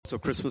lots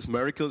of Christmas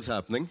miracles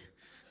happening.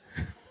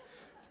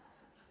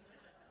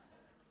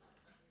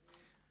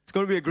 It's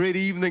going to be a great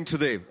evening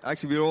today.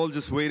 Actually, we're all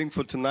just waiting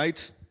for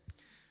tonight.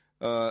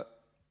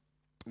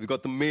 We've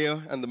got the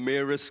mayor and the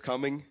mayoress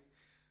coming.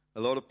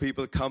 A lot of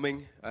people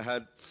coming. I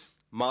had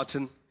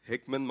Martin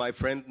Hickman, my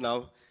friend,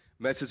 now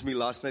messaged me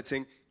last night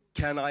saying,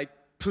 can I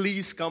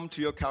please come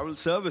to your carol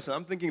service? And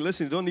I'm thinking,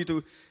 listen, you don't need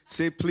to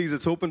say please.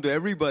 It's open to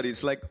everybody.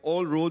 It's like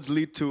all roads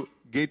lead to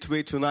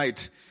Gateway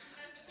tonight.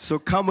 So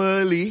come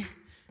early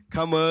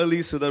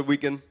so that we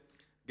can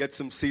get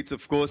some seats.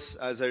 Of course,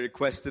 as I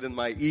requested in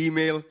my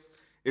email,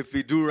 if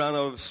we do run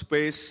out of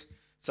space,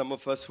 some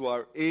of us who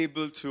are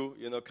able to,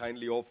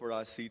 kindly offer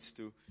our seats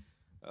to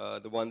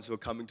the ones who are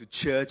coming to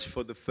church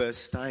for the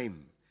first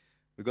time.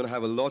 We're going to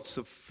have lots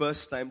of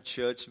first-time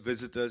church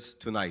visitors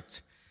tonight.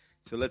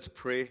 So let's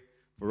pray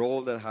for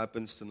all that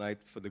happens tonight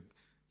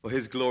for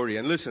His glory.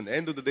 And listen,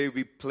 end of the day,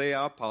 we play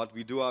our part,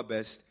 we do our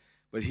best,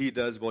 but He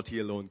does what He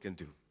alone can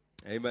do.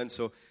 Amen.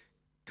 So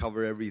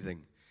cover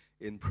everything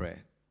in prayer.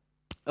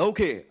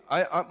 Okay,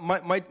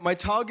 my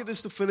target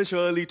is to finish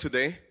early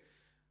today.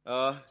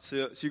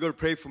 So you got to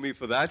pray for me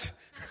for that.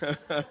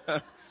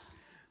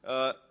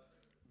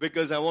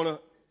 Because I want to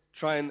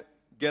try and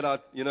get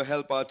out,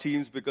 help our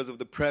teams because of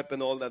the prep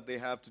and all that they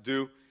have to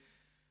do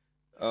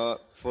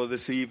for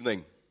this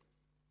evening.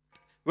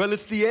 Well,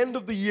 it's the end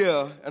of the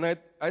year, and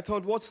I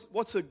thought,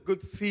 what's a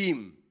good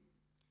theme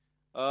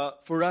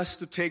for us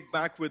to take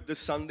back with this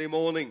Sunday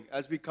morning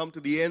as we come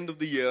to the end of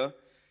the year?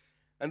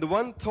 And the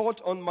one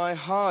thought on my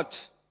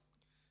heart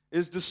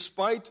is,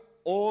 despite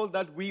all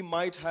that we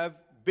might have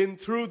been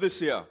through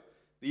this year,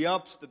 the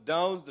ups, the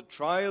downs, the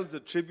trials, the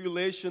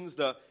tribulations,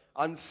 the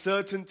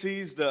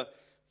uncertainties, the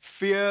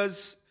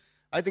fears,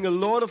 I think a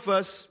lot of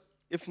us,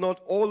 if not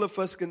all of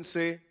us, can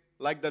say,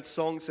 like that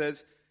song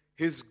says,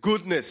 His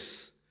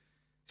goodness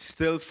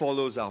still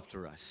follows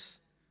after us.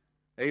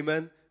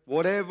 Amen.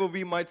 Whatever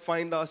we might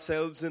find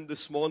ourselves in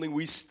this morning,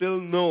 we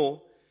still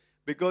know,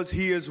 because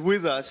He is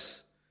with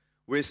us,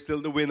 we're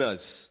still the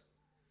winners.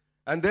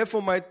 And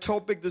therefore, my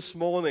topic this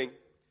morning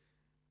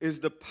is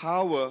the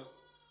power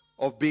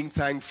of being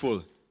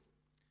thankful.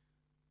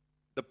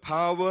 The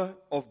power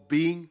of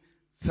being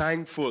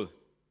thankful.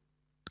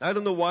 I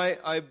don't know why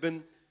I've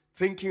been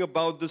thinking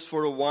about this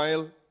for a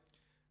while,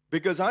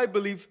 because I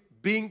believe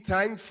being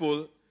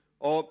thankful,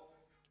 or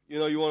you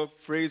want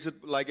to phrase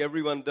it like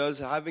everyone does,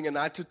 having an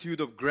attitude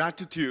of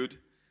gratitude,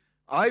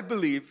 I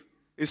believe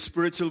is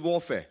spiritual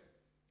warfare.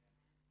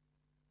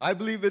 I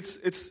believe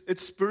it's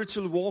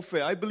spiritual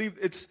warfare. I believe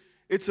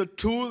it's a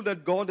tool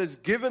that God has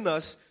given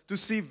us to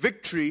see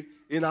victory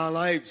in our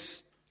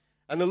lives.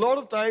 And a lot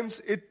of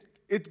times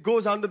it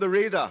goes under the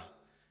radar,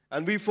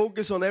 and we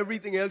focus on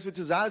everything else which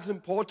is as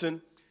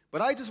important.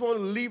 But I just want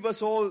to leave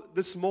us all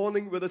this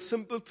morning with a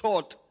simple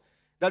thought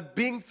that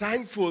being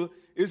thankful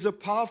is a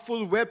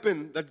powerful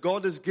weapon that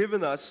God has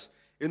given us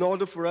in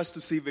order for us to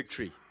see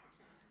victory.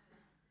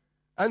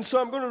 And so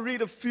I'm going to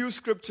read a few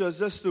scriptures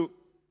just to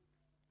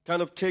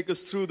kind of take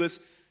us through this.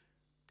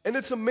 And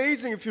it's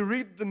amazing, if you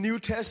read the New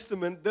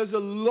Testament, there's a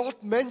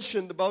lot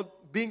mentioned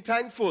about being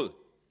thankful.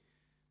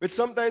 But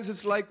sometimes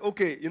it's like,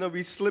 okay,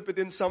 we slip it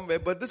in somewhere.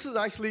 But this is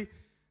actually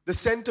the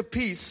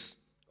centerpiece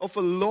of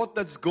a lot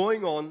that's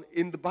going on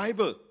in the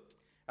Bible.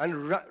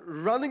 And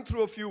running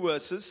through a few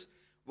verses,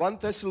 1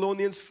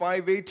 Thessalonians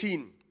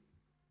 5:18.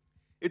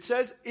 It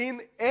says,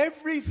 in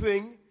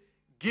everything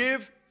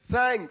give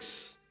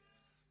thanks,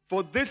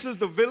 for this is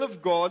the will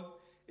of God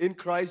in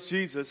Christ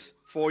Jesus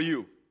for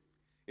you.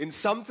 In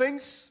some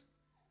things,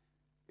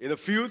 in a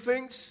few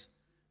things,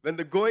 when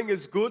the going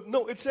is good.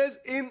 No, it says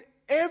in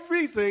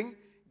everything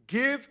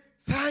give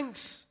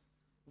thanks.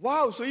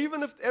 Wow, so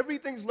even if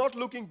everything's not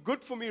looking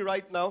good for me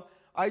right now,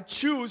 I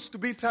choose to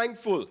be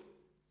thankful.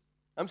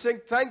 I'm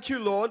saying, thank you,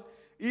 Lord.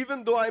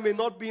 Even though I may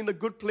not be in a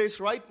good place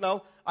right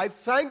now, I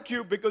thank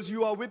you because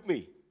you are with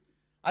me.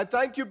 I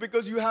thank you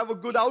because you have a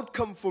good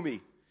outcome for me.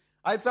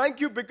 I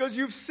thank you because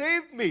you've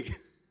saved me.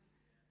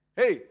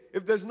 Hey,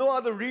 if there's no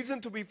other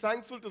reason to be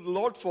thankful to the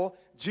Lord for,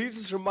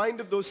 Jesus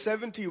reminded those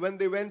 70 when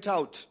they went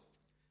out,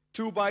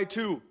 2 by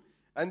 2,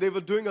 and they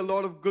were doing a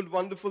lot of good,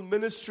 wonderful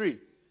ministry.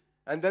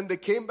 And then they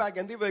came back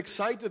and they were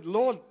excited.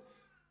 Lord,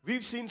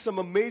 we've seen some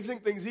amazing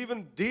things.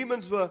 Even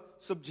demons were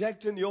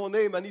subject in your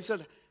name. And He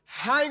said,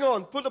 hang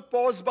on, put a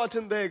pause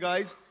button there,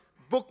 guys.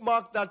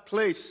 Bookmark that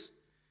place.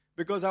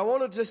 Because I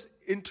want to just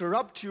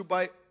interrupt you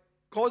by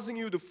causing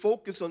you to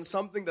focus on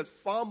something that's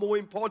far more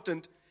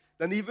important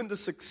than even the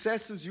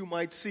successes you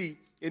might see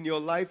in your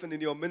life and in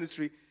your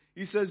ministry.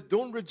 He says,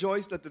 don't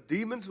rejoice that the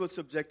demons were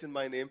subject in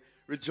my name.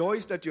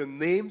 Rejoice that your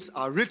names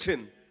are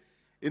written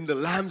in the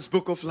Lamb's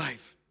book of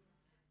life.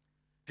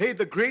 Hey,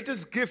 the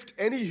greatest gift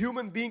any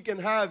human being can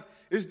have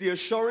is the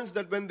assurance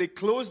that when they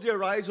close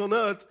their eyes on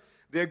earth,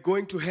 they're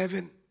going to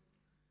heaven.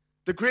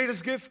 The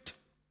greatest gift.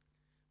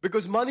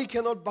 Because money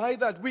cannot buy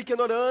that. We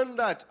cannot earn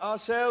that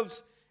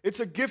ourselves.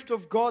 It's a gift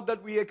of God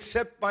that we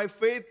accept by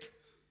faith.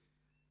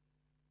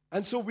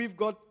 And so we've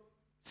got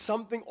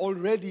something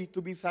already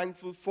to be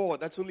thankful for.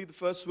 That's only the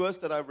first verse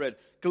that I've read.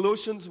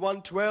 Colossians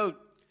 1:12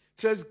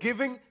 It says,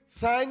 giving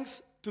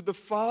thanks to the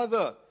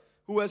Father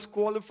who has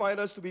qualified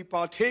us to be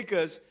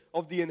partakers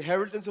of the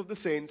inheritance of the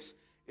saints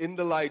in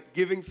the light.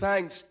 Giving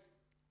thanks.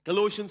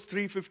 Colossians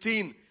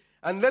 3:15.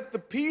 And let the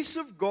peace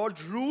of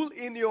God rule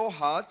in your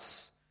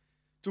hearts,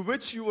 to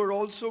which you were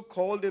also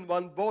called in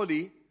one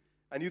body.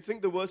 And you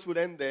think the verse would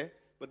end there,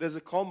 but there's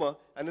a comma,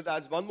 and it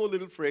adds one more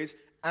little phrase,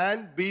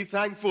 and be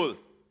thankful.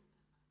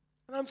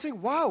 And I'm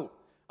saying, wow.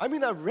 I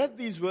mean, I've read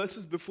these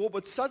verses before,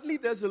 but suddenly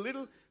there's a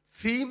little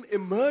theme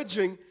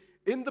emerging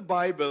in the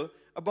Bible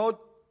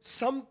about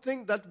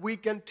something that we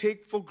can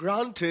take for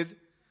granted,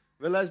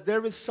 whereas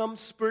there is some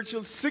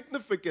spiritual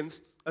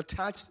significance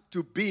attached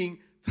to being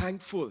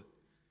thankful.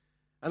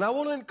 And I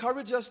want to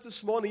encourage us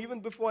this morning, even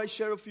before I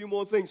share a few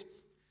more things.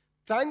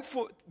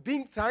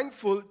 Being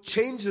thankful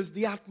changes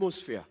the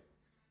atmosphere.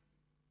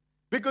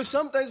 Because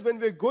sometimes when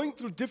we're going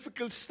through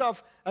difficult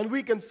stuff and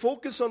we can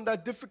focus on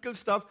that difficult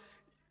stuff,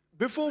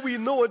 before we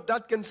know it,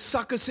 that can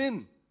suck us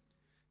in,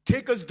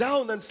 take us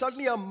down, and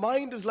suddenly our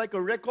mind is like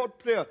a record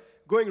player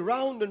going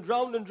round and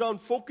round and round,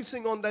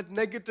 focusing on that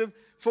negative,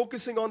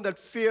 focusing on that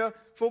fear,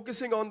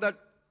 focusing on that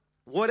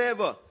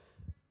whatever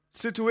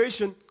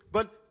situation.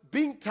 But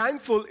being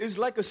thankful is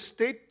like a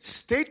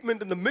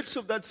statement in the midst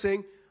of that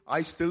saying,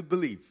 I still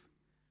believe.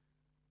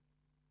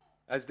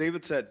 As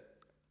David said,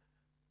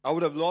 I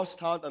would have lost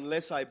heart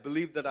unless I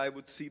believed that I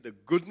would see the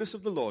goodness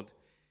of the Lord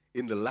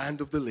in the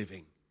land of the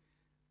living.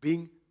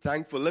 Being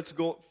thankful. Let's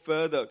go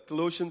further.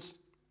 Colossians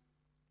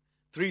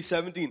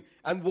 3:17.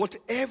 And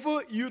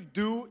whatever you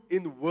do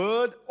in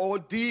word or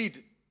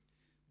deed,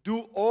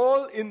 do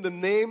all in the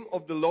name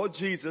of the Lord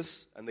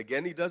Jesus. And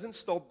again, he doesn't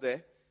stop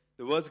there.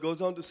 The verse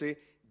goes on to say,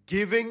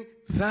 giving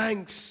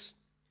thanks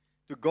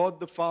to God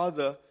the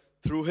Father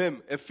through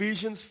him.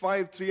 Ephesians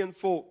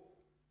 5:3-4.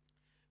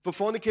 For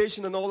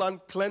fornication and all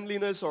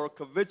uncleanliness or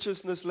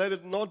covetousness, let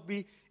it not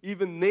be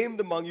even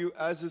named among you,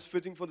 as is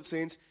fitting for the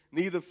saints,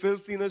 neither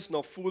filthiness,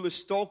 nor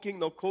foolish talking,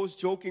 nor coarse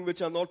joking,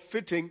 which are not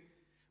fitting.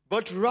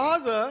 But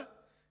rather,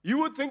 you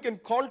would think in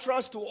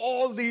contrast to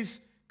all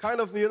these kind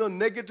of,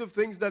 negative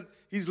things that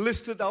he's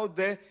listed out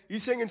there,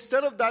 he's saying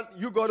instead of that,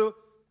 you got to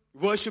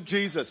worship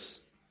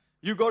Jesus.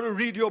 You got to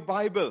read your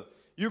Bible.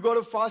 You got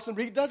to fast and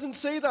read. He doesn't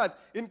say that.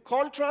 In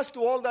contrast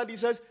to all that, he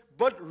says,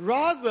 but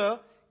rather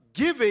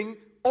giving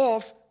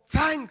of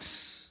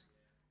thanks.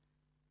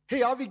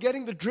 Hey, are we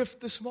getting the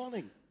drift this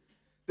morning?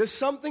 There's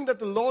something that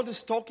the Lord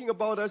is talking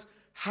about us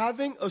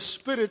having a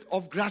spirit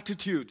of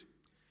gratitude.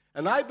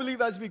 And I believe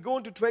as we go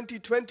into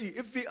 2020,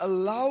 if we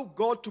allow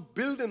God to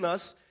build in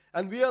us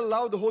and we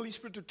allow the Holy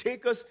Spirit to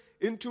take us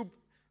into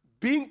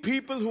being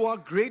people who are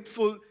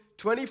grateful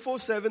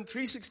 24/7,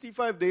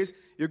 365 days,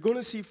 you're going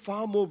to see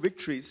far more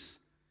victories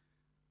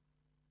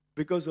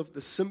because of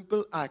the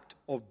simple act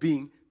of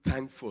being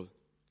thankful.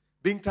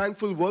 Being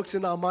thankful works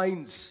in our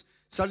minds.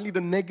 Suddenly the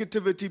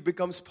negativity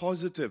becomes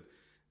positive.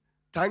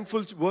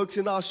 Thankful works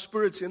in our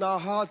spirits, in our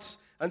hearts,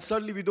 and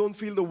suddenly we don't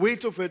feel the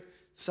weight of it.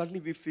 Suddenly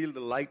we feel the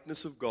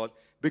lightness of God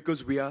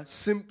because we are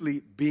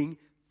simply being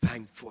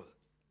thankful.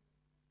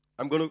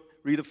 I'm going to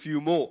read a few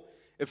more.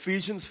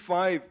 Ephesians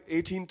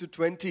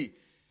 5:18-20.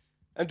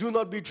 And do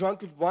not be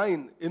drunk with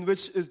wine, in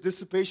which is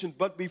dissipation,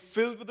 but be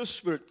filled with the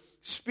Spirit,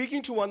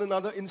 speaking to one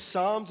another in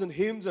psalms and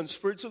hymns and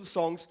spiritual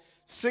songs,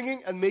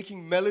 singing and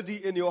making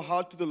melody in your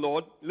heart to the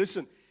Lord.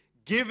 Listen,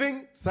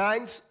 giving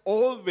thanks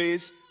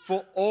always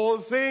for all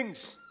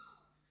things.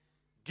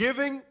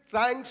 Giving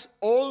thanks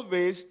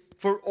always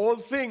for all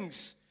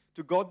things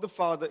to God the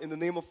Father in the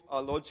name of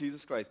our Lord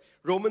Jesus Christ.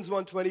 Romans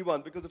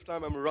 1:21, because of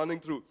time I'm running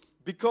through.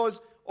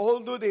 Because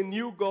although they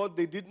knew God,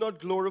 they did not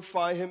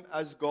glorify him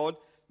as God,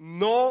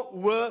 nor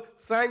were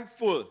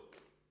thankful.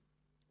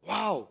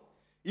 Wow.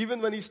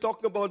 Even when he's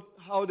talking about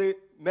how they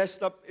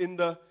messed up in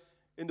the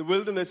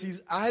wilderness,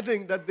 he's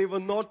adding that they were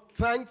not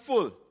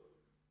thankful,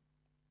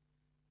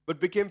 but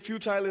became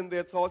futile in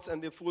their thoughts,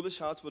 and their foolish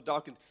hearts were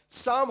darkened.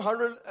 Psalm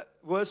 100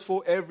 verse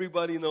 4,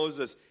 everybody knows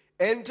this.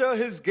 Enter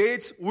his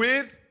gates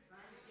with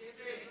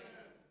thanksgiving.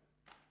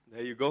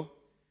 There you go.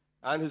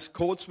 And his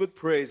courts with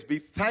praise. Be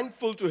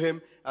thankful to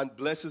him and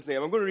bless his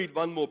name. I'm going to read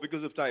one more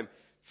because of time.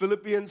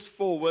 Philippians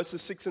 4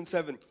 verses 6 and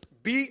 7.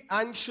 Be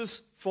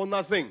anxious for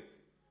nothing.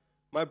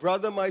 My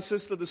brother, my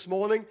sister, this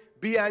morning,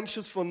 be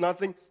anxious for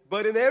nothing,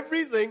 but in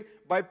everything,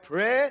 by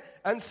prayer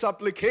and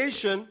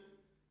supplication.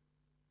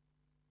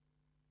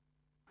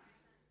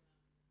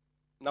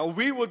 Now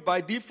we would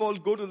by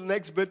default go to the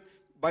next bit.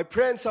 By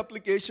prayer and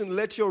supplication,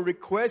 let your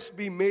requests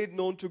be made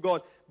known to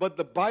God. But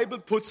the Bible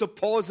puts a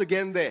pause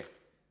again there.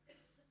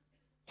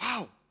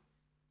 Wow.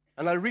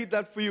 And I'll read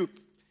that for you.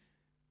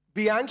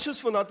 Be anxious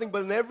for nothing,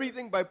 but in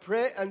everything by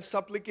prayer and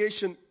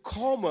supplication,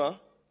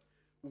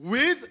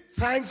 with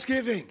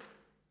thanksgiving.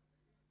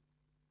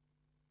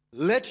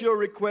 Let your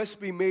requests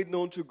be made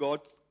known to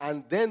God,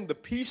 and then the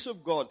peace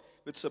of God,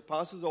 which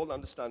surpasses all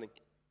understanding,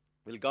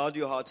 will guard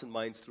your hearts and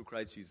minds through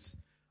Christ Jesus.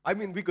 I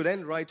mean, we could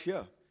end right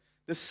here.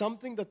 There's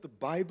something that the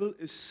Bible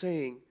is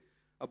saying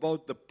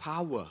about the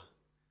power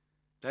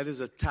that is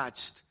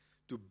attached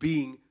to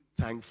being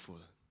thankful.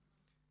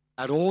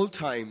 At all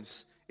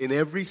times, in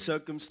every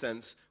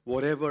circumstance,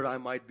 whatever I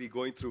might be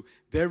going through,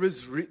 there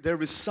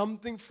is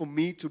something for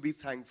me to be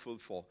thankful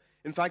for.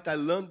 In fact, I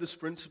learned this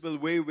principle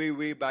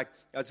way back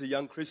as a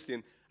young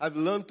Christian. I've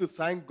learned to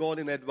thank God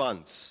in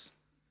advance.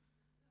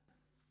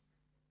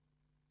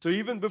 So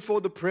even before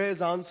the prayer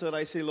is answered,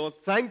 I say, Lord,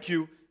 thank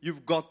you,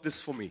 you've got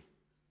this for me.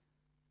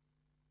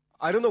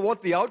 I don't know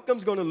what the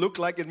outcome's going to look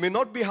like. It may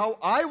not be how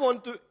I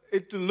want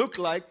it to look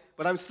like,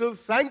 but I'm still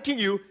thanking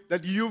you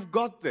that you've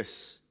got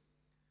this.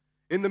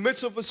 In the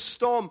midst of a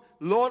storm,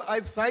 Lord,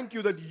 I thank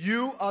you that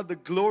you are the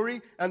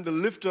glory and the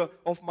lifter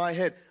of my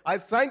head. I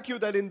thank you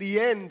that in the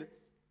end,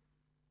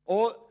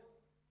 all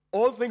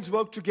things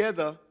work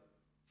together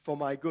for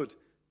my good.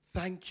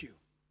 Thank you.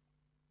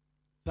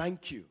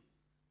 Thank you.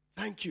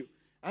 Thank you.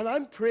 And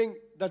I'm praying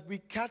that we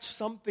catch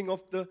something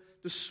of the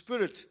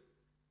Spirit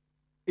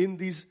in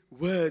these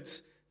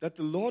words that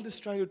the Lord is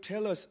trying to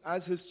tell us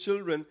as His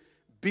children.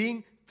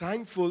 Being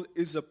thankful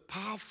is a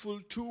powerful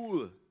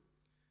tool.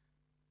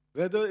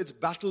 Whether it's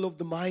battle of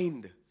the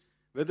mind,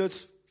 whether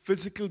it's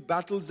physical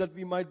battles that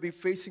we might be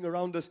facing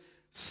around us,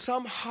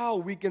 somehow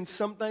we can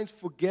sometimes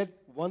forget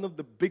one of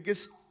the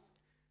biggest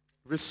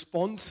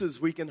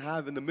responses we can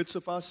have in the midst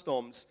of our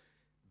storms,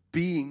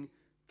 being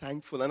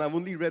thankful. And I've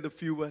only read a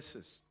few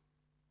verses.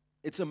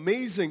 It's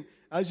amazing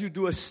as you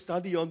do a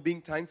study on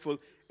being thankful,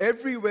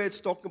 everywhere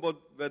it's talking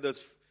about whether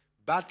it's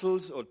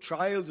battles or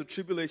trials or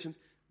tribulations,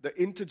 the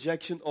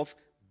interjection of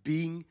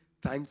being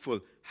thankful,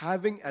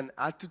 having an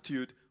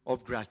attitude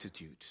of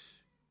gratitude.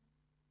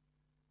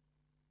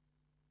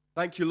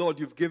 Thank you, Lord,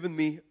 you've given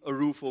me a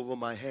roof over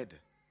my head.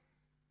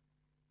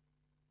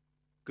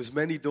 Because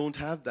many don't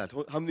have that.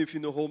 How many of you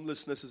know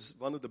homelessness is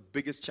one of the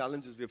biggest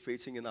challenges we're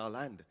facing in our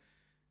land?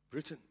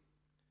 Britain.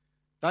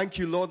 Thank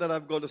you, Lord, that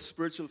I've got a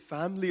spiritual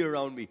family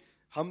around me.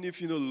 How many of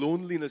you know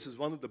loneliness is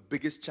one of the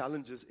biggest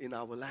challenges in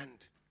our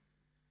land?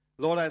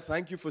 Lord, I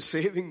thank you for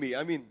saving me.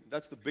 I mean,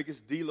 that's the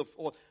biggest deal of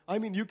all. I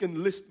mean, you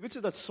can list, which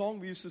is that song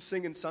we used to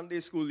sing in Sunday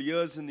school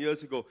years and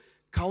years ago?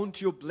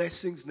 Count your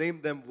blessings,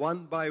 name them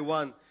one by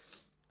one.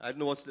 I don't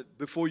know what's that.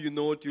 Before you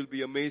know it, you'll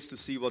be amazed to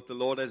see what the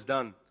Lord has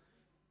done.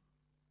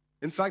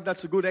 In fact,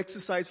 that's a good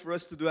exercise for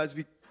us to do as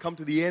we come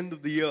to the end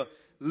of the year.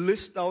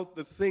 List out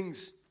the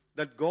things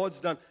that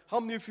God's done. How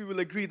many of you will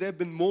agree there have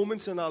been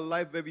moments in our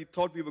life where we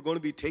thought we were going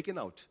to be taken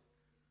out?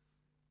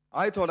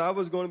 I thought I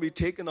was going to be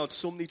taken out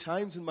so many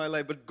times in my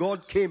life, but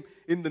God came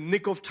in the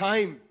nick of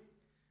time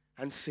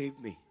and saved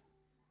me.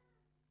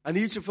 And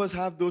each of us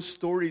have those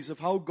stories of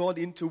how God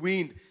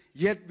intervened,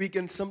 yet we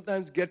can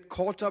sometimes get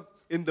caught up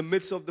in the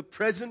midst of the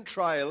present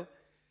trial.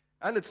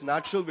 And it's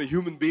natural, we're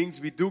human beings,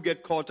 we do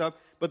get caught up,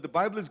 but the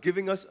Bible is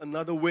giving us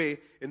another way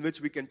in which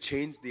we can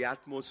change the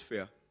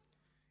atmosphere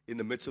in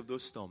the midst of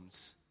those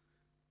storms.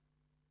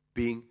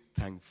 Being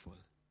thankful.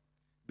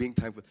 Being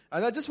thankful.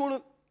 And I just want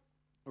to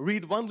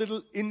read one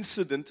little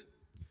incident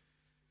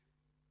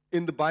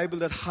in the Bible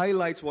that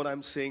highlights what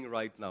I'm saying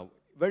right now.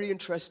 Very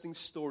interesting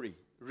story,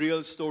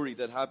 real story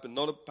that happened,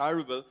 not a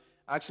parable,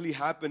 actually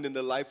happened in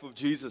the life of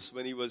Jesus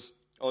when he was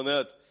on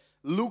earth.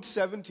 Luke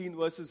 17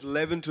 verses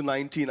 11 to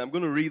 19. I'm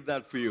going to read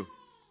that for you.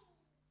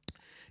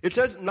 It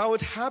says, "Now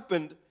it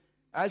happened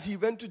as he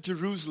went to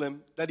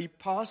Jerusalem that he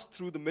passed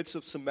through the midst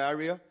of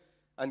Samaria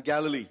and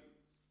Galilee.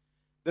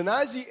 Then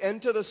as he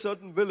entered a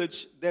certain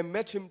village, there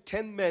met him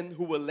 10 men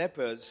who were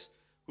lepers,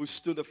 who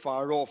stood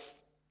afar off."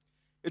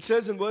 It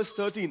says in verse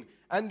 13,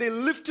 "And they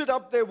lifted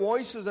up their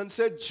voices and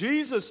said,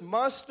 'Jesus,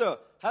 Master,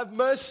 have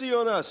mercy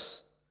on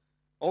us.'"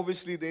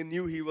 Obviously, they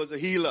knew he was a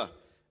healer.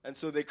 And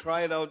so they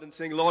cried out and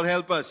saying, "Lord,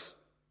 help us."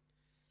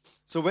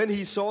 So when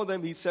he saw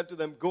them, he said to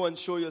them, "Go and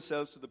show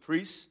yourselves to the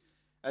priests."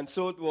 And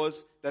so it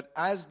was that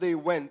as they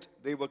went,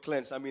 they were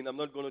cleansed. I mean, I'm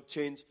not going to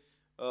change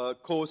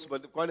course,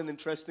 but quite an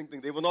interesting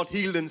thing. They were not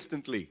healed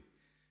instantly.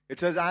 It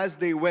says as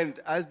they went,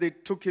 as they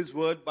took his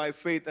word by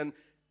faith and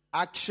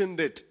actioned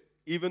it,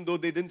 even though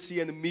they didn't see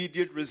an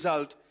immediate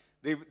result,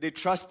 they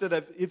trusted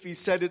that if he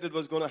said it, it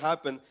was going to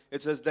happen.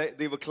 It says that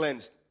they were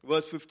cleansed.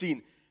 Verse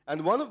 15,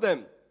 "And one of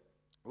them,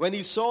 when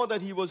he saw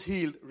that he was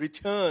healed,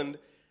 returned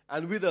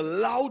and with a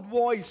loud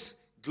voice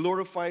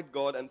glorified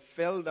God and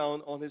fell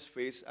down on his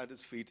face at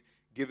his feet,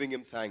 giving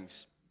him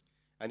thanks.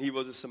 And he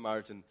was a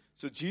Samaritan.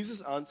 So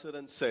Jesus answered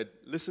and said,"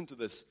 listen to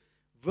this,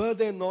 "Were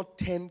there not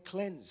 10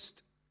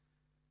 cleansed?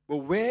 But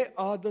where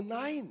are the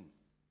 9?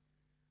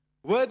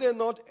 Were there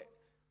not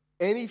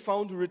any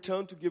found to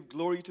return to give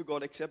glory to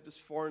God except this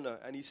foreigner?"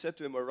 And he said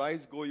to him,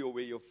 "Arise, go your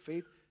way, your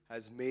faith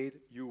has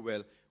made you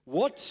well."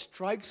 What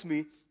strikes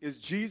me is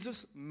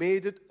Jesus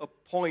made it a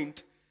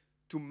point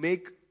to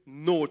make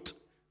note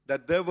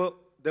that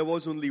there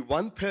was only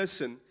one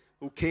person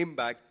who came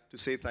back to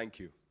say thank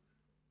you.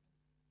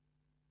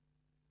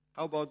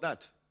 How about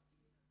that?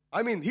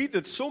 I mean, he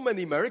did so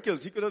many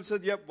miracles. He could have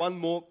said, "Yep, one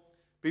more."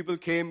 People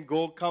came,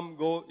 go, come,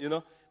 go, you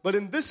know. But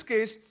in this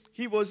case,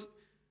 he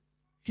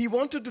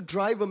wanted to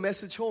drive a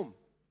message home.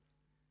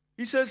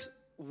 He says,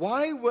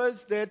 why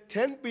was there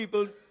 10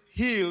 people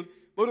healed,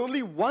 but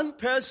only one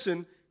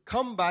person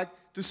come back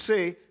to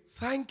say,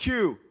 "Thank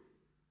you"?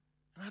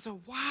 And I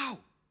thought,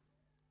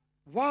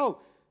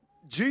 wow.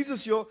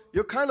 Jesus, you're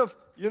kind of,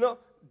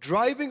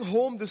 driving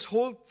home this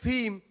whole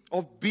theme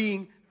of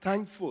being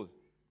thankful.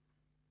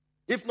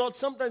 If not,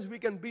 sometimes we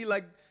can be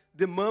like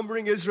the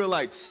murmuring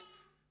Israelites.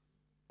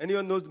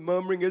 Anyone knows the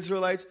murmuring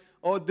Israelites?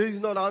 Oh,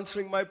 he's not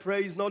answering my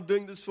prayer. He's not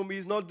doing this for me.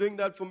 He's not doing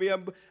that for me.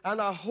 And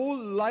our whole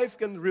life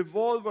can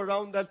revolve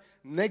around that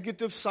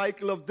negative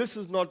cycle of this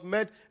is not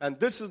met and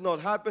this has not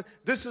happened.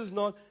 This is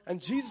not. And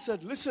Jesus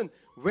said, listen,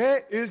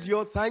 where is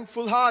your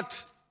thankful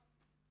heart?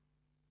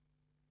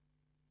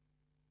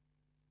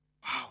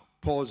 Wow,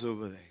 pause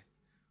over there.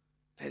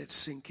 Let it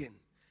sink in.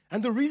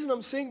 And the reason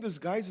I'm saying this,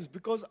 guys, is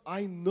because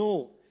I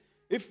know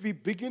if we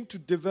begin to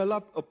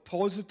develop a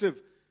positive,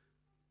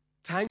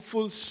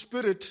 thankful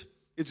spirit,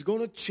 it's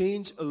going to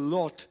change a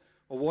lot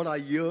of what our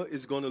year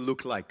is going to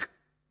look like.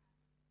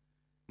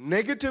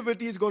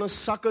 Negativity is going to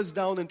suck us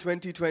down in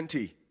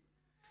 2020.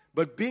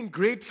 But being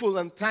grateful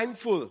and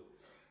thankful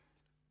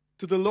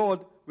to the Lord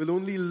will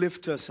only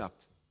lift us up.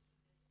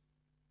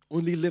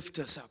 Only lift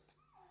us up.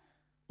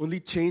 Only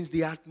change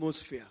the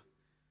atmosphere.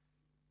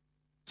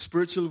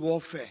 Spiritual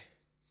warfare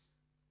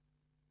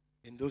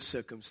in those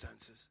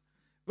circumstances.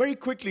 Very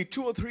quickly,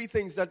 2 or 3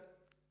 things that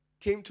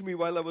came to me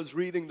while I was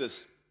reading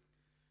this.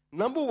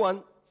 Number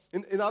one,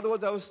 in other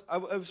words, I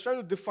was trying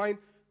to define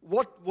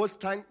what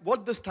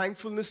does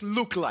thankfulness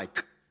look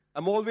like.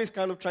 I'm always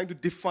kind of trying to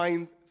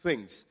define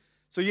things.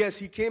 So yes,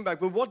 he came back,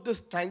 but what does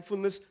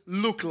thankfulness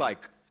look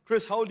like?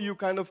 Chris, how do you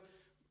kind of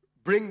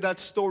bring that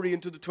story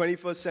into the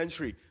 21st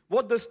century?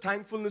 What does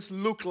thankfulness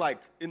look like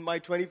in my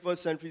 21st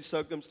century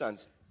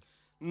circumstance?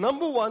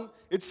 Number one,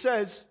 it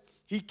says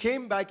he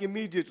came back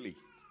immediately.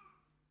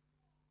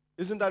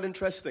 Isn't that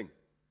interesting?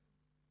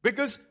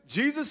 Because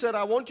Jesus said,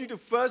 I want you to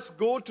first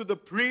go to the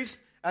priest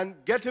and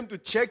get him to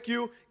check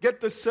you, get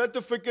the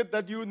certificate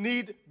that you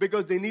need,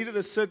 because they needed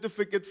a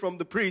certificate from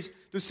the priest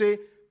to say,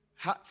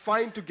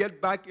 fine to get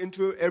back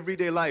into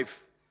everyday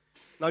life.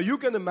 Now you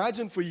can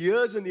imagine for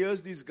years and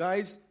years these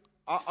guys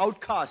are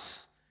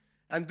outcasts.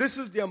 And this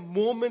is their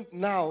moment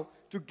now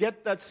to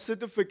get that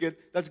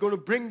certificate that's going to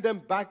bring them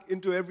back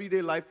into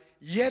everyday life.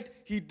 Yet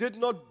he did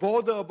not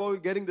bother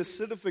about getting the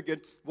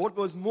certificate. What he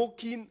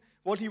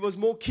was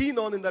more keen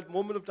on in that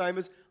moment of time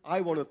is, I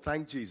want to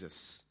thank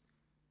Jesus.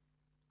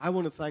 I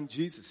want to thank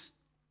Jesus.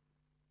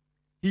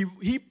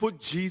 He put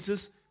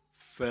Jesus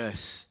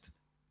first.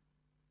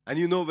 And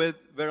you know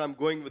where I'm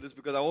going with this,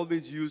 because I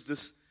always use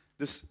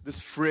this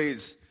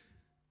phrase.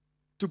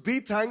 To be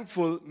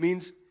thankful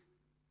means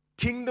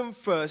kingdom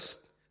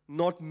first,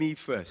 not me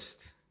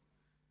first.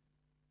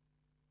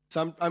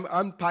 So I'm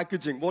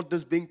unpackaging what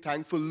does being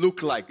thankful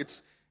look like.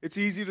 It's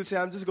easy to say,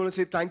 I'm just going to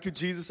say thank you,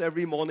 Jesus,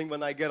 every morning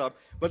when I get up.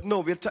 But no,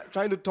 we're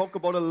trying to talk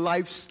about a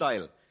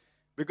lifestyle,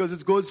 because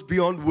it goes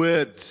beyond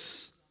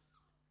words.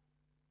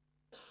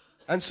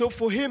 And so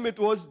for him, it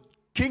was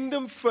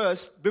kingdom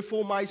first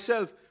before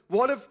myself.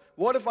 What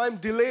if I'm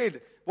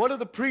delayed? What if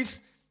the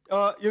priest,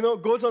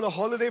 goes on a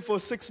holiday for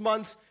 6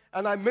 months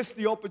and I miss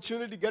the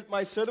opportunity to get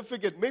my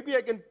certificate? Maybe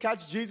I can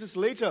catch Jesus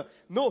later.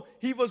 No,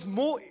 he was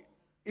more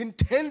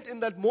intent in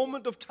that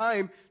moment of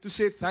time to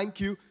say, thank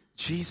you,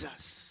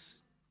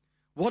 Jesus.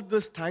 What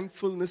does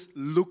thankfulness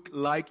look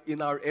like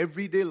in our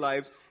everyday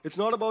lives? It's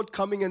not about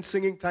coming and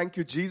singing thank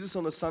you, Jesus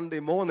on a Sunday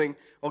morning,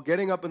 or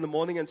getting up in the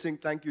morning and saying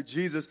thank you,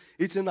 Jesus.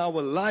 It's in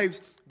our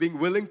lives being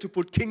willing to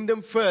put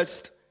kingdom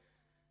first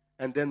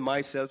and then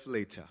myself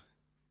later.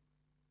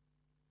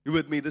 You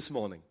with me this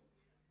morning?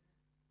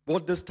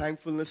 What does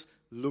thankfulness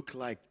look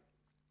like?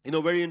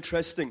 Very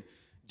interesting.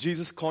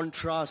 Jesus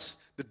contrasts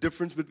the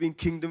difference between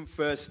kingdom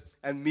first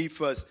and me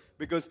first.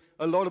 Because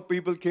a lot of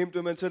people came to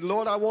him and said,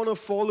 Lord, I want to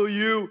follow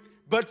you,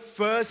 but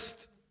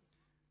first,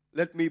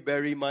 let me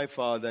bury my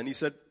father. And he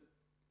said,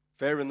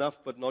 fair enough,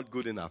 but not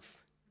good enough.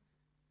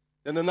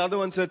 Then another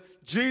one said,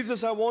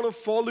 Jesus, I want to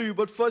follow you,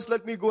 but first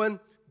let me go and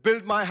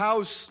build my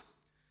house.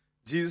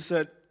 Jesus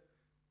said,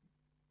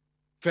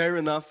 fair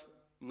enough,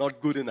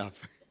 not good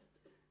enough.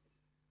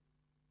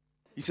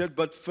 He said,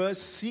 but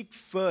first, seek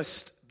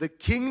first the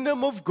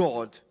kingdom of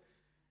God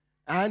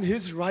and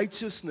his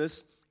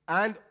righteousness,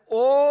 and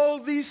all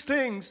these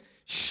things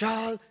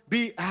shall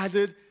be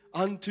added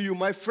unto you.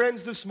 My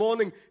friends, this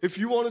morning, if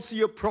you want to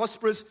see a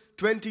prosperous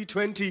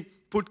 2020,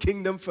 put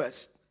kingdom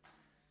first.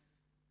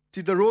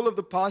 See, the role of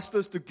the pastor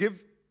is to give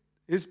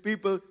his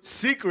people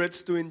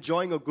secrets to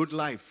enjoying a good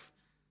life.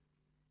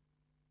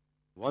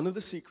 One of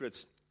the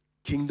secrets,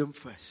 kingdom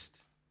first.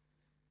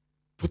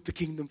 Put the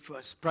kingdom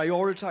first.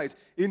 Prioritize.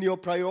 In your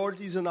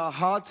priorities in our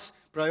hearts,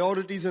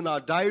 priorities in our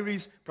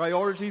diaries,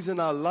 priorities in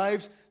our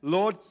lives,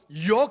 Lord,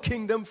 your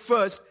kingdom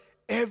first.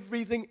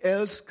 Everything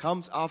else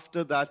comes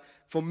after that.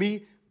 For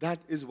me, that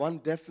is one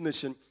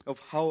definition of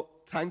how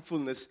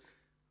thankfulness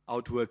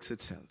outworks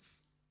itself.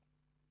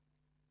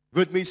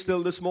 With me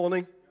still this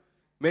morning?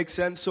 Makes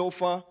sense so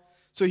far?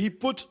 So he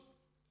put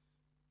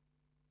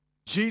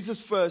Jesus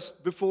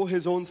first before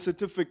his own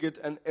certificate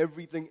and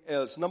everything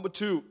else. Number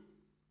 2.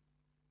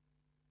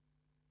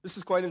 This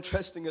is quite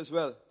interesting as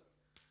well.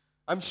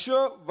 I'm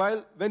sure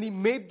when he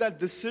made that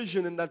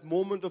decision in that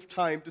moment of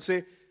time to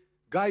say,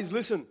 guys,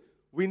 listen,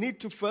 we need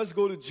to first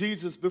go to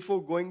Jesus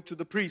before going to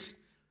the priest.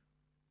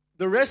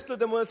 The rest of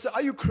them will say,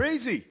 are you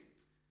crazy?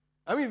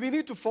 I mean, we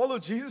need to follow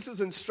Jesus'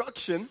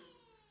 instruction.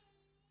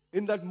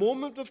 In that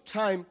moment of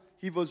time,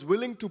 he was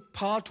willing to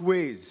part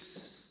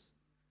ways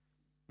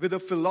with a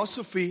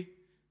philosophy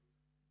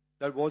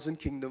that wasn't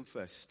kingdom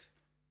first.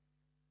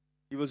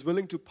 He was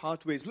willing to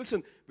part ways.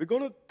 Listen, we're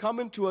going to come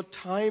into a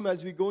time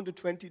as we go into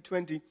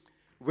 2020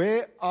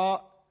 where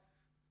our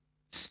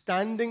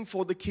standing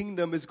for the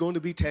kingdom is going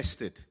to be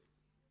tested.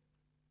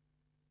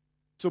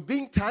 So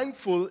being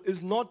thankful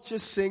is not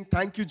just saying,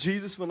 thank you,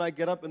 Jesus, when I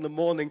get up in the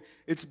morning.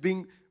 It's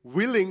being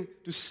willing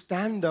to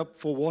stand up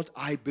for what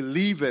I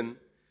believe in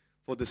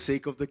for the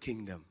sake of the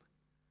kingdom.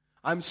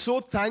 I'm so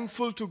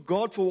thankful to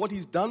God for what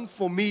he's done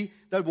for me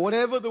that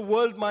whatever the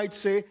world might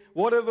say,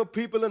 whatever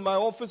people in my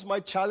office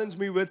might challenge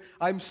me with,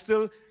 I'm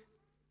still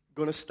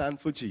going to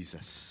stand for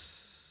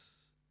Jesus.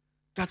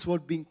 That's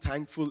what being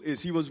thankful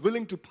is. He was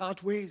willing to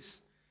part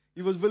ways.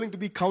 He was willing to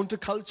be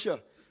counterculture.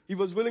 He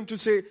was willing to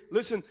say,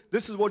 listen,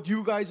 this is what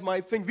you guys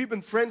might think. We've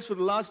been friends for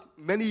the last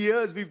many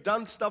years. We've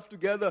done stuff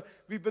together.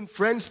 We've been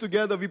friends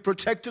together. We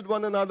protected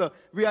one another.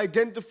 We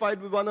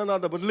identified with one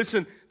another. But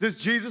listen, this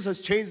Jesus has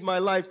changed my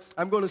life.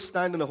 I'm going to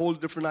stand in a whole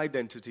different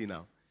identity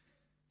now.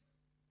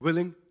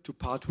 Willing to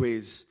part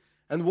ways.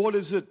 And what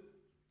is it?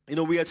 You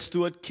know, we had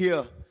Stuart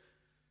Keir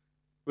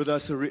with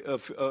us,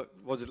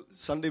 was it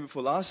Sunday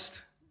before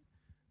last?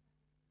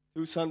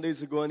 2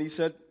 Sundays ago. And he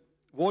said,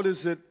 what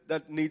is it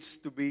that needs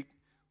to be,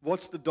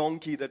 what's the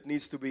donkey that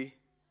needs to be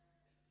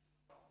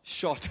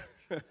shot?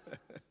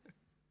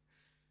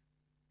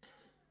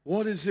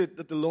 What is it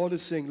that the Lord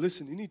is saying?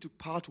 Listen, you need to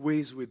part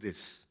ways with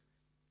this.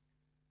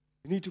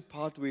 You need to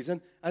part ways.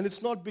 And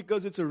it's not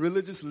because it's a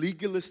religious,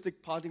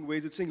 legalistic parting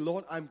ways. It's saying,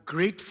 Lord, I'm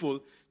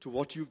grateful to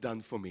what you've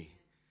done for me.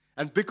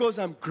 And because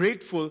I'm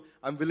grateful,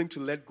 I'm willing to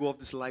let go of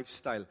this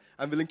lifestyle.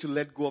 I'm willing to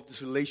let go of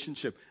this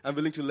relationship. I'm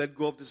willing to let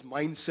go of this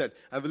mindset.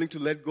 I'm willing to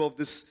let go of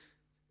this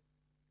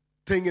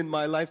thing in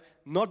my life.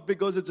 Not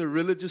because it's a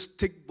religious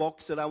tick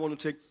box that I want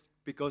to take,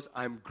 because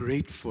I'm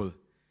grateful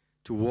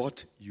to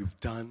what you've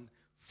done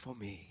for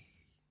me.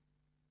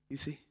 You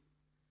see?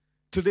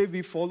 Today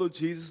we follow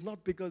Jesus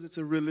not because it's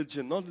a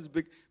religion, not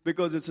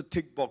because it's a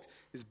tick box.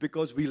 It's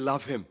because we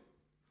love him.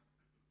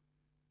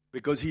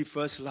 Because he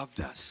first loved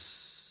us.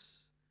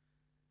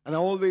 And I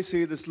always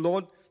say this,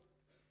 Lord,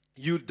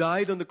 you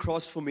died on the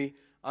cross for me.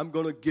 I'm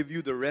going to give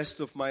you the rest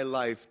of my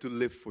life to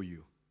live for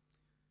you.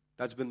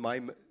 That's been my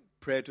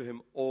prayer to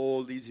him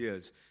all these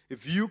years.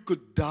 If you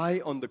could die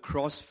on the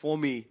cross for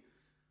me,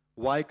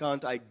 why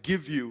can't I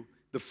give you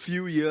the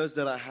few years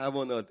that I have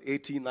on earth,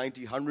 80,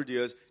 90, 100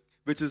 years,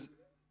 which is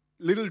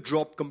little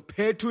drop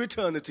compared to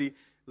eternity.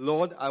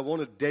 Lord, I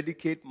want to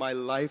dedicate my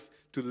life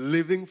to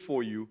living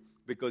for you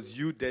because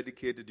you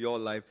dedicated your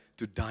life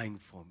to dying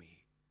for me.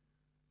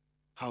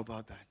 How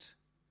about that?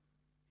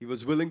 He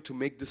was willing to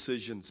make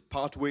decisions,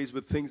 part ways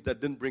with things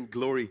that didn't bring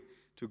glory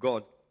to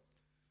God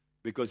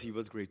because he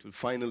was grateful.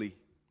 Finally,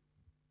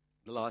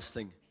 the last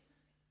thing,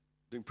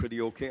 doing pretty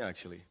okay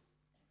actually.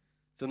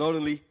 So not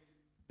only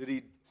did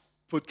he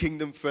put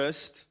kingdom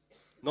first,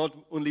 not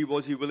only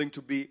was he willing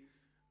to be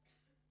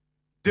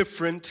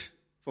different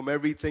from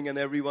everything and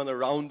everyone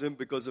around him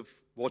because of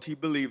what he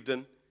believed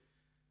in.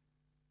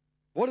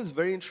 What is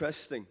very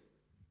interesting,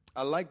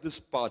 I like this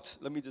part.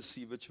 Let me just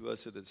see which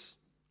verse it is.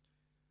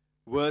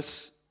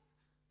 Verse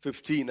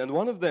 15. And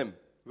one of them,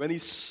 when he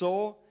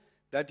saw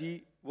that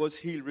he was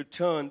healed,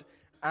 returned,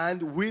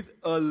 and with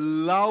a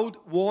loud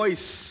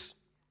voice.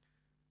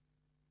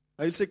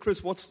 I'll say,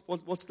 Chris, what's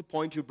the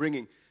point you're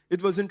bringing?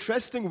 It was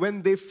interesting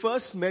when they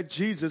first met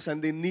Jesus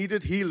and they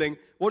needed healing.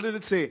 What did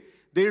it say?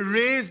 They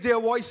raised their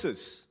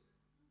voices.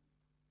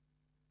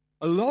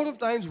 A lot of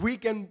times we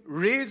can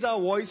raise our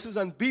voices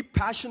and be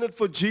passionate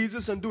for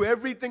Jesus and do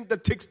everything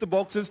that ticks the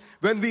boxes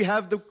when we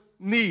have the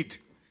need.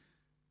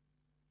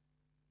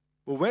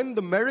 But when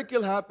the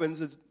miracle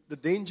happens, the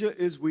danger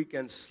is we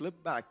can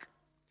slip back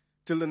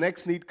till the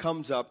next need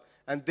comes up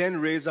and then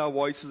raise our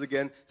voices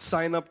again,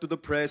 sign up to the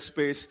prayer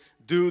space,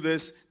 do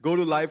this, go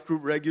to life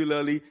group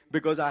regularly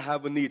because I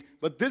have a need.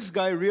 But this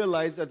guy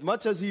realized that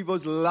much as he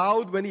was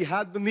loud when he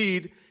had the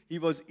need, he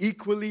was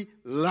equally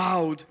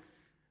loud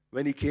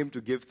when he came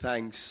to give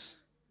thanks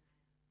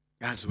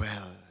as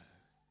well.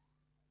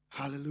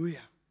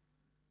 Hallelujah.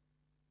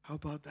 How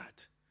about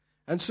that?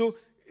 And so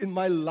in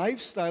my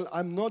lifestyle,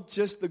 I'm not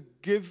just the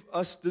give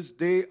us this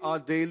day our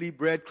daily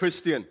bread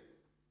Christian.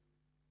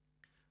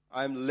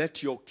 I'm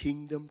let your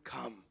kingdom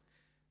come.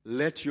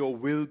 Let your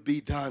will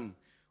be done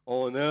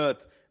on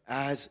earth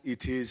as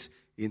it is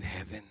in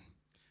heaven.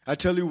 I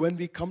tell you, when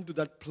we come to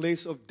that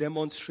place of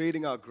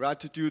demonstrating our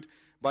gratitude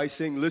by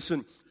saying,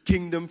 listen,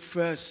 kingdom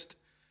first.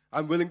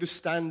 I'm willing to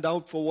stand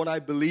out for what I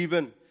believe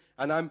in.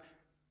 And I'm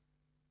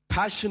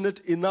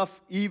passionate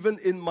enough even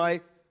in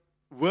my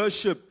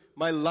worship,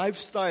 my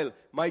lifestyle,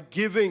 my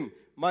giving,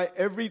 my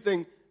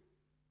everything.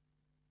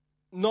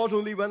 Not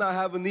only when I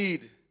have a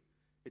need,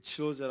 it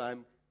shows that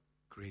I'm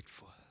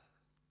grateful.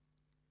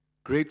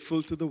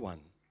 Grateful to the one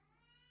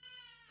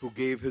who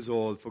gave his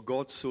all. For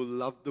God so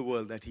loved the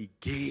world that he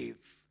gave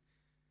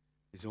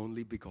his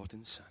only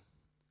begotten Son.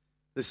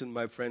 Listen,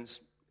 my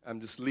friends, I'm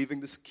just leaving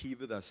this key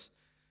with us.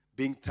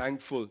 Being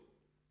thankful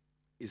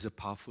is a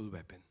powerful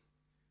weapon.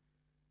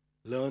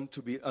 Learn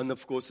to be, and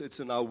of course it's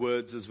in our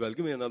words as well.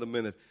 Give me another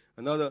minute.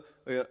 Not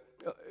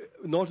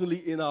only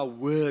in our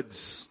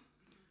words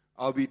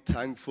are we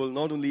thankful,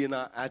 not only in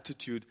our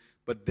attitude,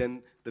 but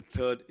then the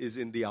third is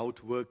in the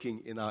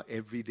outworking in our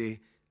everyday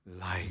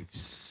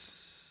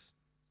lives.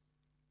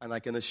 And I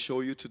can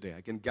assure you today,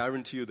 I can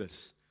guarantee you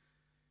this.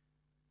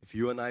 If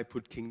you and I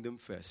put kingdom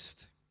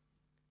first,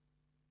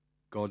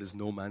 God is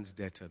no man's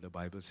debtor, the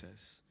Bible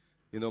says.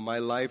 You know, my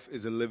life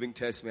is a living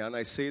testament. And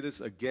I say this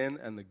again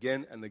and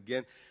again and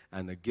again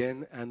and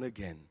again and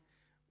again.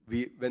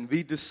 When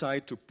we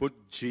decide to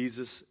put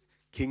Jesus'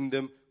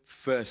 kingdom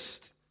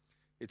first,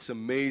 it's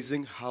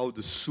amazing how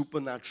the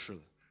supernatural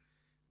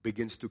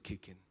begins to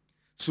kick in.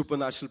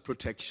 Supernatural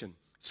protection,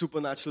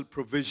 supernatural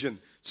provision,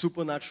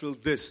 supernatural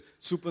this,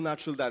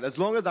 supernatural that. As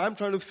long as I'm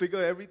trying to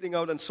figure everything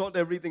out and sort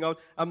everything out,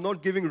 I'm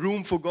not giving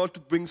room for God to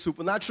bring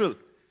supernatural.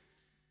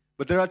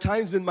 But there are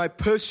times when my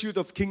pursuit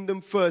of kingdom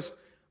first,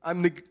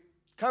 I'm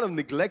kind of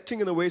neglecting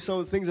in a way some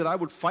of the things that I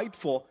would fight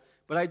for.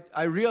 But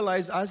I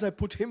realize as I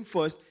put him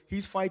first,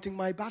 he's fighting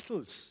my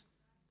battles.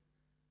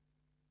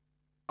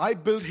 I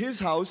build his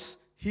house,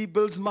 he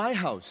builds my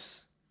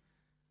house.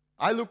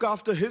 I look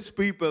after his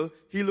people,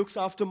 he looks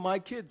after my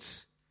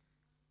kids.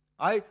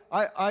 I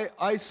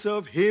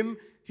serve him,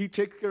 he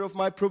takes care of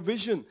my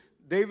provision.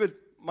 David,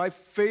 my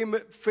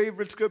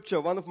favorite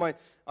scripture,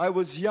 I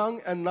was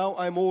young and now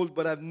I'm old,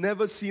 but I've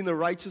never seen a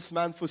righteous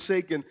man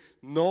forsaken,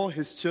 nor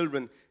his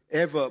children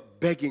ever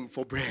begging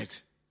for bread.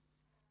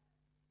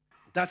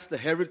 That's the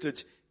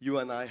heritage you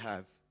and I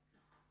have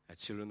as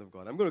children of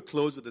God. I'm going to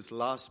close with this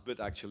last bit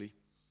actually.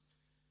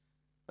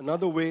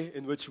 Another way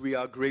in which we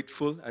are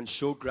grateful and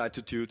show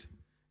gratitude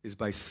is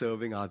by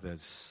serving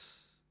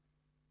others.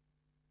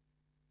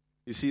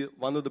 You see,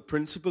 one of the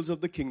principles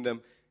of the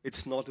kingdom,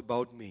 it's not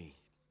about me.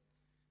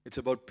 It's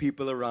about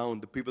people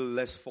around, the people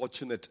less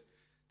fortunate,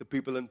 the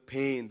people in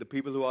pain, the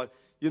people who are,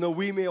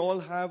 we may all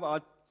have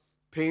our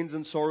pains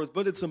and sorrows,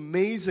 but it's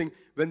amazing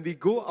when we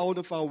go out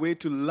of our way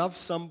to love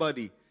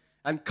somebody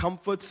and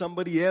comfort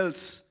somebody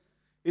else.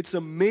 It's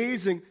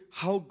amazing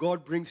how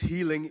God brings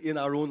healing in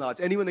our own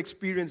hearts. Anyone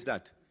experience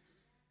that?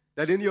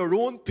 That in your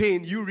own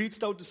pain, you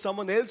reached out to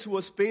someone else who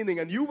was paining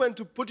and you went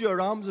to put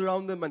your arms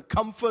around them and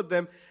comfort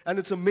them, and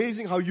it's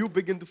amazing how you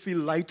begin to feel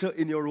lighter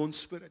in your own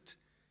spirit.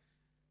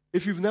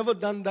 If you've never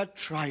done that,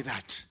 try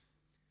that.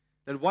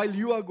 That while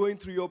you are going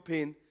through your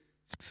pain,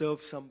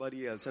 serve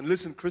somebody else. And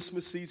listen,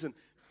 Christmas season,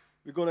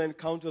 we're going to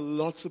encounter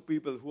lots of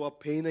people who are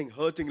paining,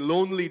 hurting,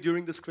 lonely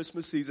during this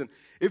Christmas season.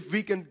 If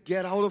we can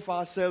get out of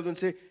ourselves and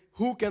say,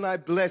 who can I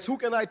bless? Who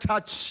can I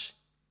touch?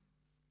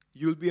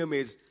 You'll be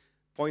amazed.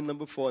 Point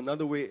number 4,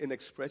 another way in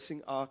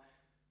expressing our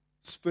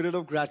spirit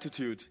of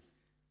gratitude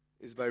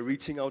is by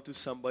reaching out to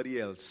somebody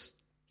else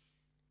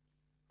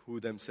who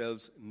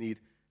themselves need.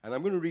 And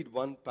I'm going to read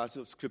one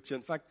passage of scripture.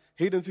 In fact,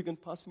 Hayden, if you can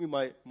pass me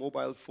my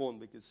mobile phone,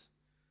 because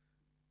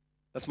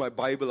that's my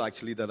Bible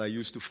actually that I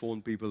used to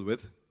phone people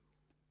with.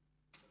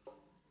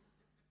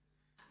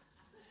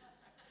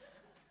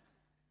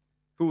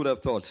 Who would have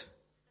thought?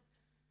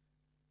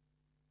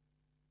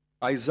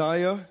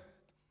 Isaiah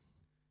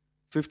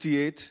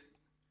 58,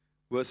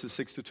 verses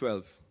 6 to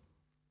 12.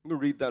 I'm going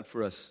to read that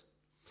for us.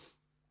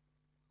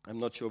 I'm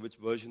not sure which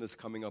version is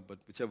coming up, but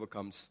whichever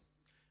comes.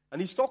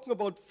 And he's talking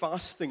about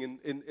fasting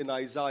in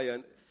Isaiah.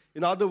 And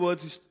in other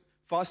words,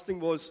 fasting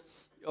was,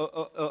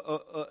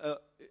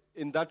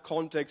 in that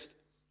context,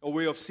 a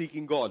way of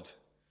seeking God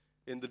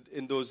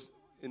in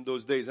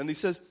those days. And he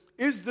says,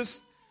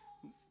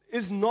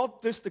 is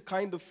not this the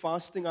kind of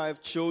fasting I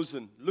have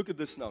chosen? Look at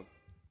this now.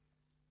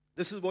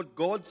 This is what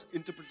God's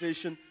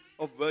interpretation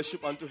of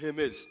worship unto him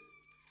is.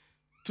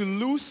 To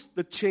loose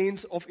the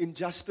chains of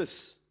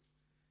injustice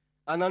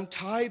and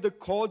untie the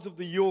cords of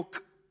the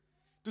yoke,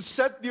 to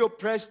set the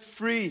oppressed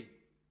free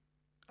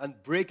and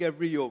break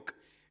every yoke.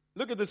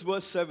 Look at this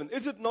verse 7.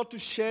 Is it not to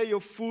share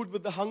your food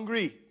with the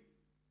hungry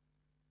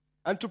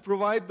and to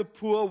provide the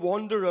poor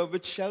wanderer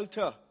with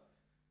shelter?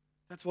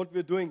 That's what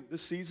we're doing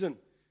this season.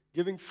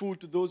 Giving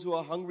food to those who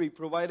are hungry,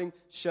 providing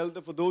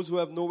shelter for those who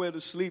have nowhere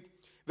to sleep.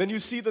 When you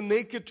see the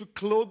naked, to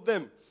clothe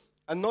them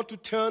and not to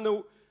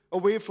turn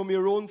away from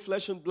your own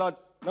flesh and blood.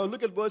 Now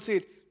look at verse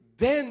 8.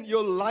 Then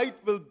your light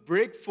will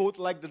break forth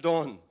like the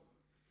dawn,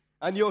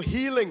 and your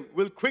healing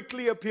will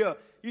quickly appear.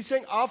 He's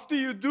saying after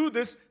you do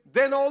this,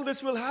 then all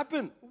this will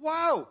happen.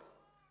 Wow!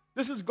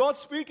 This is God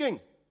speaking.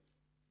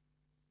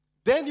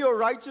 Then your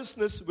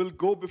righteousness will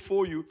go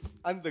before you,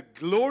 and the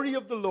glory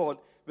of the Lord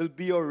will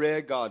be your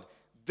rear guard.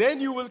 Then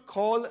you will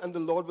call, and the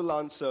Lord will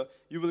answer.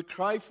 You will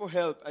cry for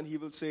help, and he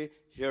will say,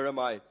 here am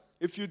I.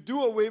 If you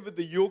do away with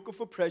the yoke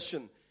of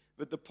oppression,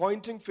 with the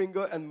pointing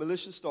finger and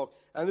malicious talk,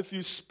 and if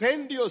you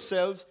spend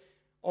yourselves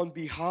on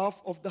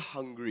behalf of the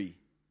hungry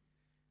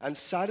and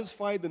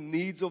satisfy the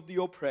needs of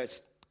the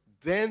oppressed,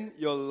 then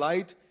your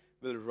light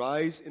will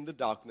rise in the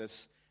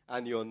darkness,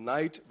 and your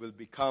night will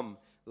become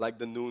like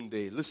the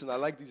noonday. Listen, I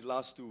like these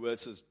last two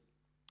verses.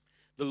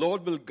 The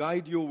Lord will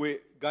guide you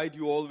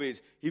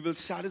always. He will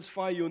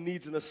satisfy your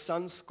needs in a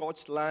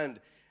sun-scorched land,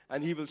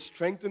 and He will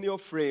strengthen your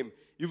frame.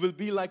 You will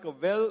be like a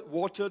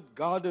well-watered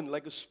garden,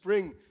 like a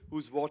spring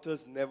whose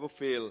waters never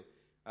fail.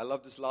 I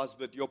love this last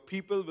bit. Your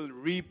people will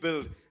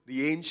rebuild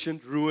the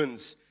ancient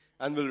ruins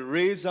and will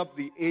raise up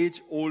the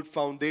age-old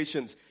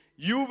foundations.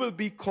 You will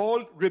be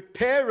called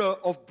repairer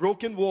of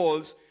broken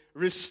walls,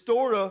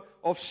 restorer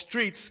of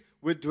streets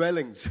with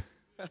dwellings.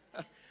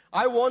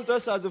 I want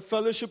us as a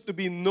fellowship to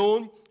be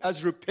known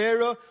as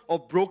repairer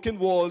of broken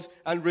walls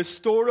and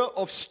restorer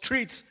of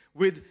streets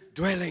with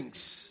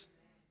dwellings.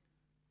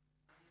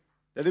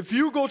 That if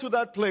you go to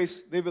that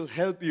place, they will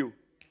help you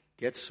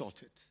get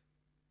sorted.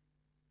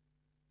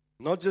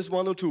 Not just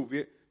one or two.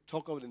 We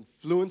talk about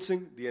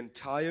influencing the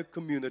entire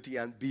community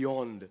and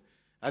beyond.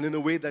 And in a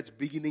way that's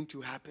beginning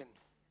to happen.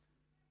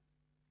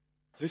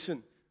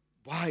 Listen,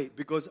 why?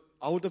 Because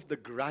out of the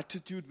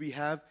gratitude we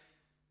have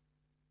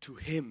to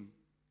Him,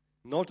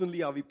 not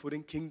only are we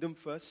putting kingdom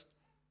first,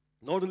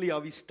 not only are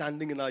we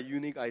standing in our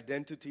unique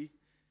identity.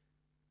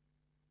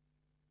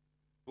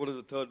 What is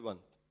the third one?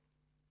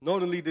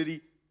 Not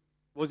only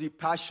was he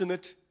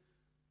passionate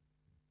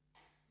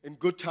in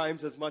good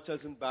times as much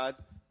as in bad,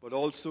 but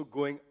also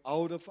going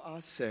out of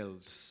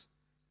ourselves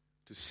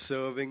to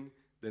serving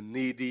the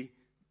needy,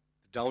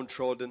 the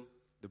downtrodden,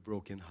 the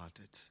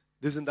brokenhearted.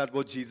 Isn't that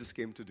what Jesus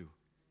came to do?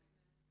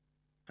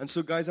 And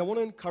so, guys, I want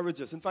to encourage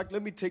us. In fact,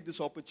 let me take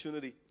this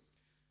opportunity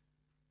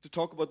to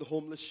talk about the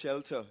homeless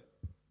shelter.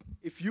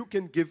 If you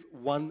can give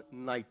one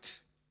night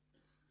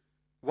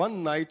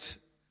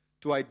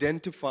to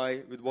identify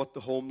with what the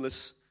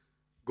homeless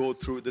go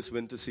through this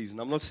winter season.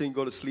 I'm not saying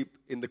go to sleep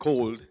in the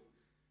cold,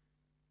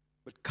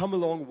 but come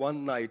along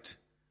one night,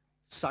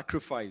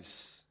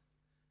 sacrifice,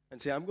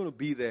 and say, I'm going to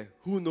be there.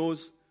 Who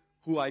knows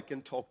who I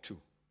can talk to?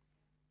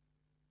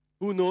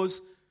 Who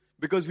knows?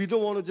 Because we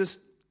don't want to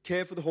just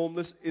care for the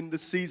homeless in the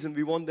season.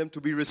 We want them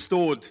to be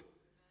restored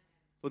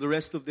for the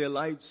rest of their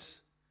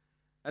lives.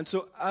 And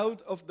so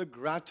out of the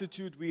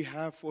gratitude we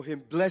have for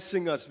Him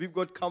blessing us, we've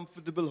got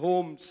comfortable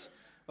homes,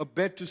 a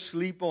bed to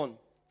sleep on,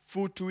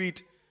 food to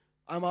eat.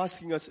 I'm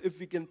asking us if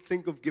we can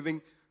think of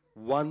giving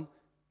one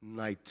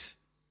night.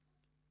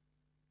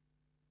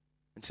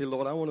 And say,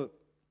 Lord, I want to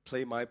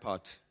play my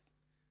part.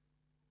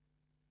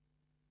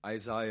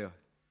 Isaiah,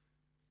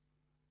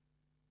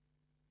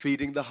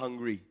 feeding the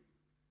hungry,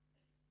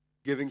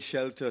 giving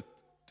shelter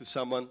to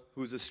someone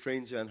who's a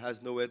stranger and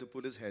has nowhere to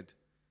put his head.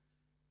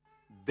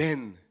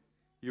 Then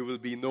you will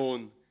be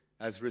known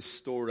as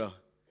restorer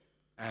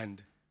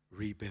and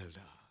rebuilder.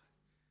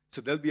 So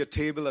there'll be a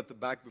table at the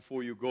back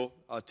before you go.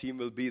 Our team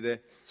will be there.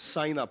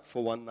 Sign up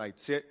for one night.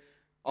 Say,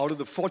 out of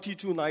the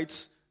 42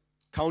 nights,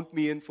 count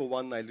me in for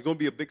one night. It's going to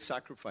be a big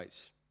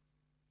sacrifice.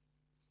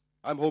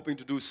 I'm hoping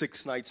to do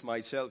 6 nights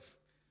myself.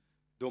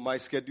 Though my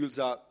schedules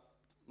are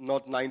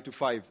not 9 to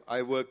 5.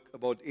 I work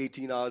about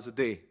 18 hours a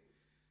day,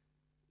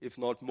 if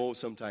not more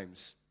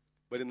sometimes.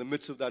 But in the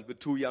midst of that, with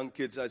 2 young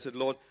kids, I said,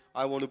 Lord,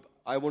 I want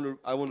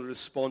to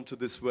respond to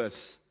this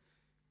verse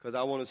because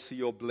I want to see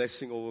your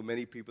blessing over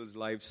many people's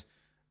lives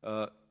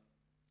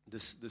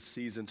this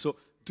season. So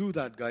do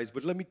that, guys.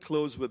 But let me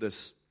close with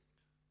this.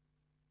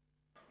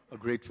 A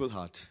grateful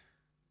heart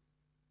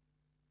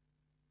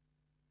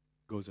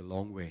goes a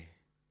long way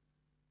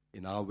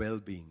in our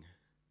well-being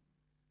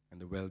and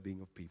the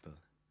well-being of people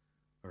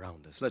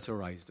around us. Let's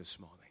arise this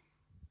morning.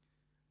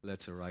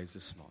 Let's arise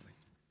this morning.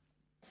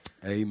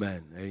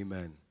 Amen.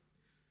 Amen.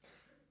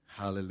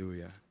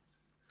 Hallelujah.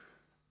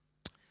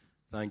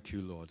 Thank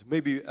you, Lord.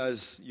 Maybe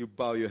as you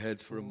bow your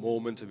heads for a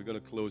moment, and we're going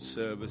to close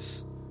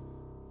service,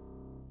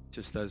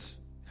 just as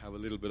have a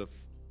little bit of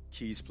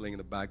keys playing in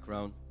the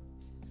background.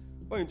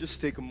 Why don't you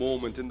just take a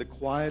moment in the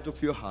quiet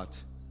of your heart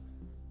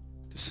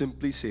to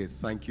simply say,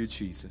 thank you,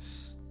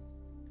 Jesus.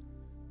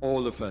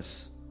 All of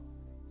us,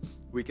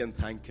 we can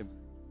thank Him,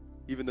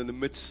 even in the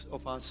midst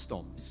of our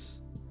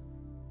storms.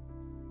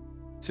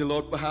 Say,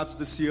 Lord, perhaps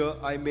this year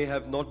I may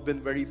have not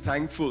been very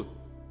thankful.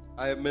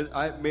 I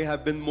may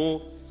have been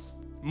more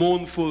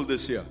mournful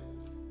this year.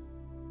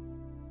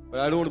 But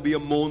I don't want to be a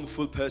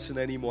mournful person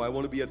anymore. I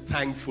want to be a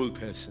thankful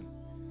person.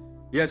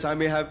 Yes, I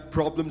may have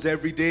problems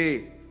every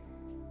day.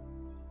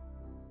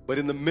 But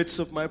in the midst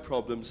of my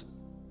problems,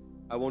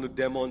 I want to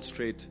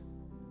demonstrate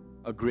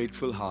a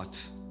grateful heart.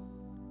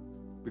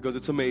 Because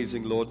it's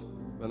amazing, Lord.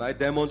 When I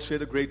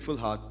demonstrate a grateful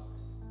heart,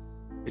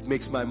 it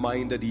makes my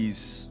mind at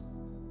ease.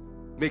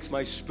 Makes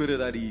my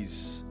spirit at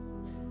ease.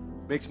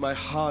 Makes my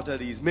heart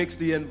at ease. Makes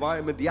the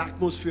environment, the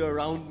atmosphere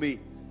around me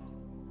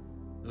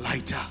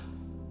lighter.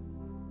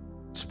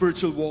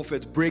 Spiritual warfare,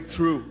 it's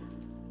breakthrough.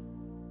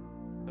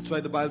 That's why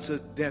the Bible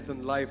says death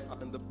and life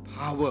are in the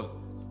power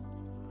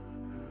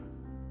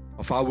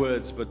of our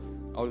words, but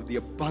out of the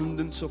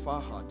abundance of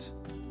our heart,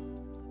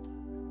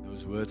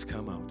 those words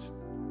come out.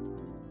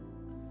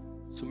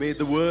 So may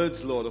the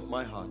words, Lord, of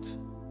my heart,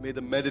 may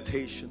the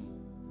meditation,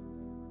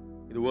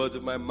 may the words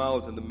of my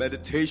mouth and the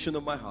meditation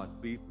of my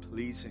heart be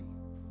pleasing,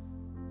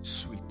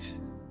 sweet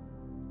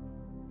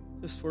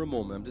Just for a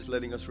moment, I'm just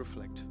letting us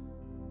reflect.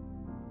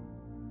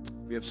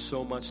 We have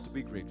so much to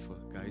be grateful,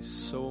 guys.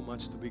 So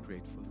much to be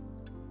grateful.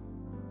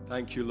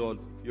 Thank you, Lord.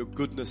 Your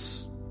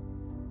goodness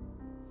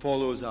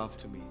follows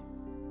after me.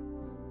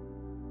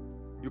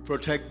 You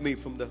protect me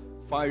from the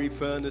fiery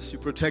furnace. You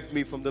protect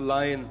me from the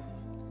lion.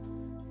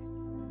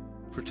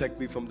 Protect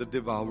me from the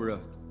devourer.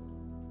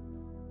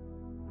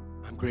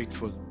 I'm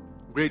grateful.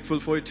 I'm grateful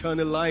for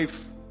eternal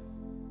life.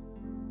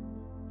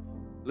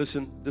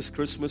 Listen, this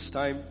Christmas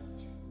time,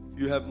 if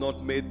you have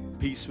not made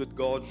peace with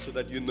God so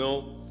that you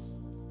know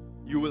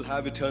you will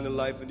have eternal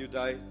life when you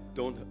die,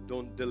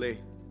 don't delay.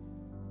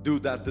 Do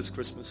that this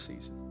Christmas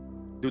season.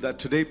 Do that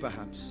today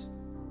perhaps.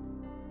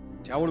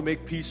 I want to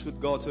make peace with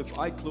God, so if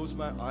I close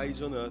my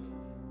eyes on earth,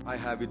 I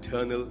have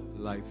eternal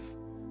life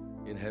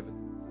in heaven.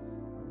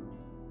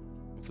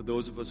 And for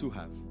those of us who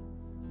have,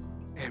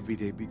 every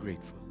day be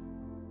grateful.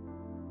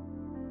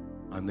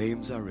 Our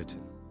names are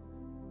written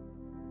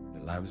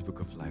in the Lamb's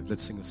Book of Life.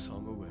 Let's sing a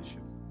song of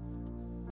worship.